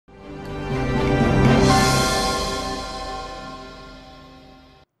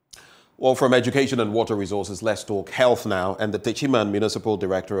Well, from Education and Water Resources, let's talk health now. And the Techiman Municipal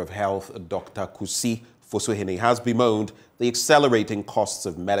Director of Health, Dr. Kusi Fosuhene, has bemoaned the accelerating costs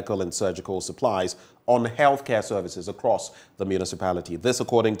of medical and surgical supplies on healthcare services across the municipality. This,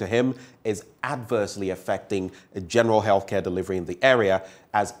 according to him, is adversely affecting general healthcare delivery in the area,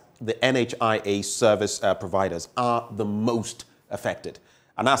 as the NHIA service providers are the most affected.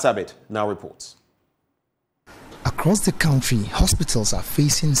 Anas Abid now reports. Across the country, hospitals are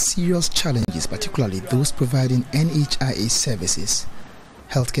facing serious challenges, particularly those providing NHIA services.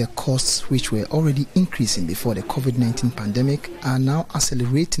 Healthcare costs, which were already increasing before the COVID-19 pandemic, are now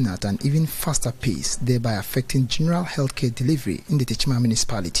accelerating at an even faster pace, thereby affecting general healthcare delivery in the Techiman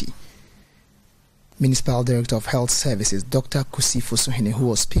municipality. Municipal Director of Health Services, Dr. Kusi Fosuhene, who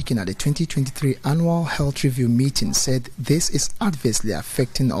was speaking at the 2023 Annual Health Review meeting, said this is adversely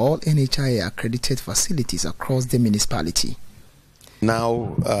affecting all NHIA accredited facilities across the municipality.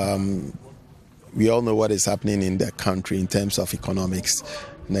 Now, we all know what is happening in the country in terms of economics.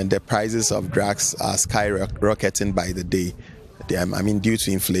 And then the prices of drugs are skyrocketing by the day, due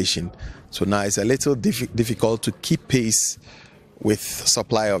to inflation. So now it's a little difficult to keep pace with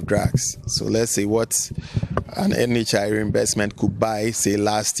supply of drugs. So let's say what an NHI reimbursement could buy, say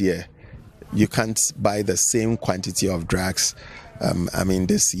last year, you can't buy the same quantity of drugs,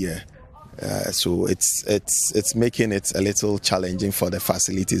 this year. So it's making it a little challenging for the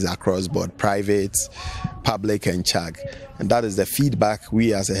facilities across board, private, public and CHAG. And that is the feedback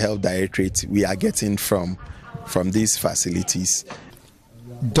we as a health directorate, we are getting from these facilities.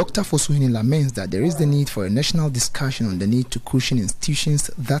 Dr. Fosuhene laments that there is the need for a national discussion on the need to cushion institutions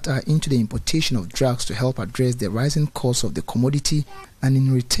that are into the importation of drugs to help address the rising cost of the commodity and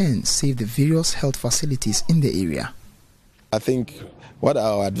in return save the various health facilities in the area. I think what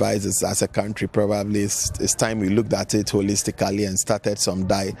our advice is as a country probably is time we looked at it holistically and started some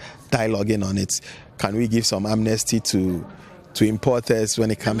dialoguing on it. Can we give some amnesty to importers when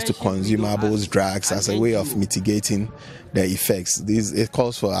it comes to consumables, drugs, as a way of mitigating the effects? It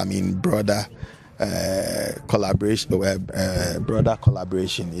calls for, broader collaboration.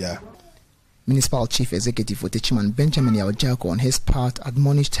 Yeah. Municipal Chief Executive for Techiman, Benjamin Yaojako, on his part,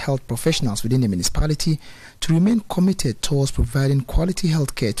 admonished health professionals within the municipality to remain committed towards providing quality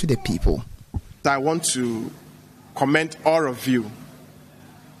health care to the people. I want to commend all of you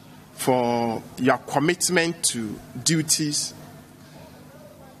for your commitment to duties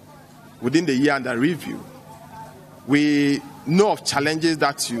within the year under review. We know of challenges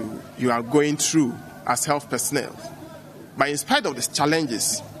that you are going through as health personnel. But in spite of these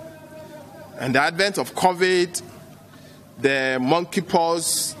challenges and the advent of COVID, the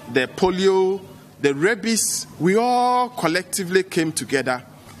monkeypox, the polio, the rabies, we all collectively came together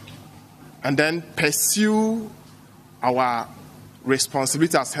and then pursue our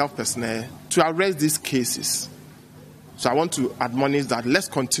responsibility as health personnel to arrest these cases. So I want to admonish that let's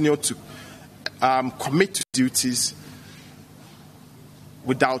continue to commit to duties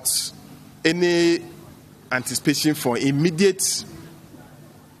without any anticipation for immediate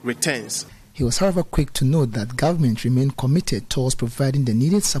returns. He was, however, quick to note that government remain committed towards providing the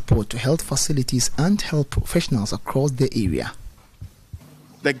needed support to health facilities and health professionals across the area.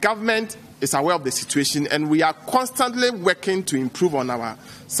 The government is aware of the situation and we are constantly working to improve on our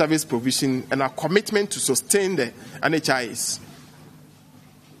service provision and our commitment to sustain the NHIs.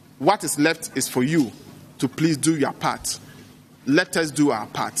 What is left is for you to please do your part. Let us do our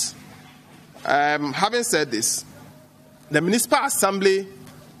part. Having said this, the Municipal Assembly,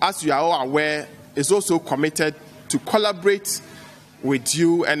 as you are all aware, is also committed to collaborate with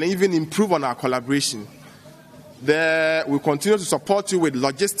you and even improve on our collaboration. We continue to support you with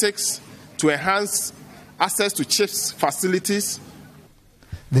logistics to enhance access to CHIPS facilities.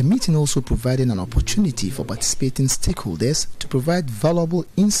 The meeting also provided an opportunity for participating stakeholders to provide valuable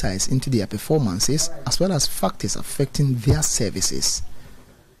insights into their performances as well as factors affecting their services.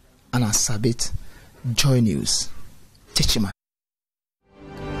 Anas Abid, JoyNews, Techiman.